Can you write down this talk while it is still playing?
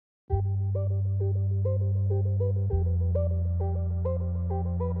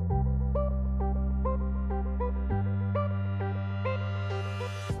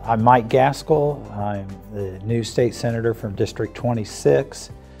I'm Mike Gaskill. I'm the new state senator from District 26,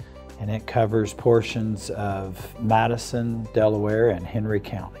 and it covers portions of Madison, Delaware, and Henry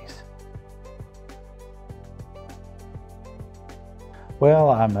counties. Well,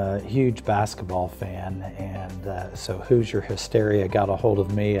 I'm a huge basketball fan, and so Hoosier hysteria got a hold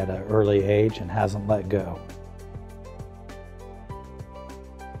of me at an early age and hasn't let go.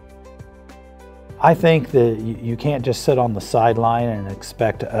 I think that you can't just sit on the sideline and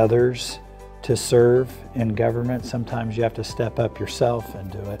expect others to serve in government. Sometimes you have to step up yourself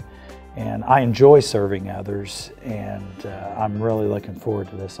and do it. And I enjoy serving others, and I'm really looking forward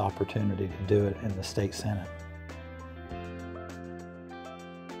to this opportunity to do it in the state Senate.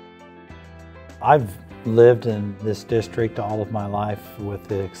 I've lived in this district all of my life with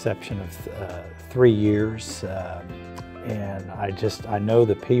the exception of 3 years, and I know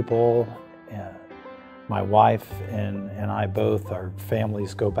the people. My wife and I both, our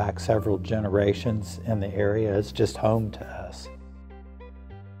families go back several generations in the area. It's just home to us.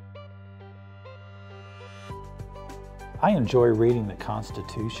 I enjoy reading the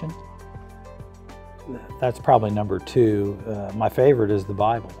Constitution. That's probably number 2. My favorite is the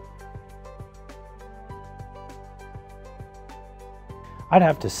Bible. I'd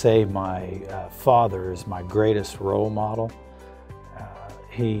have to say my father is my greatest role model.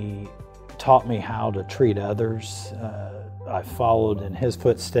 He taught me how to treat others. I followed in his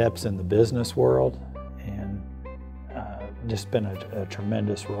footsteps in the business world, and just been a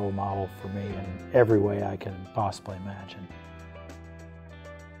tremendous role model for me in every way I can possibly imagine.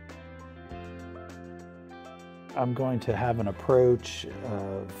 I'm going to have an approach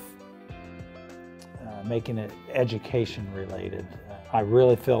of making it education related. I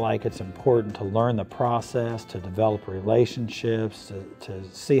really feel like it's important to learn the process, to develop relationships, to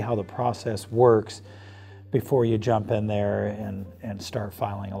see how the process works before you jump in there and start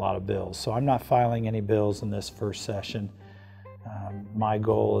filing a lot of bills. So I'm not filing any bills in this first session. My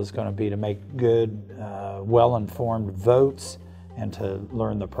goal is going to be to make good, well-informed votes and to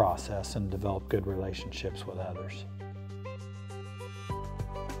learn the process and develop good relationships with others.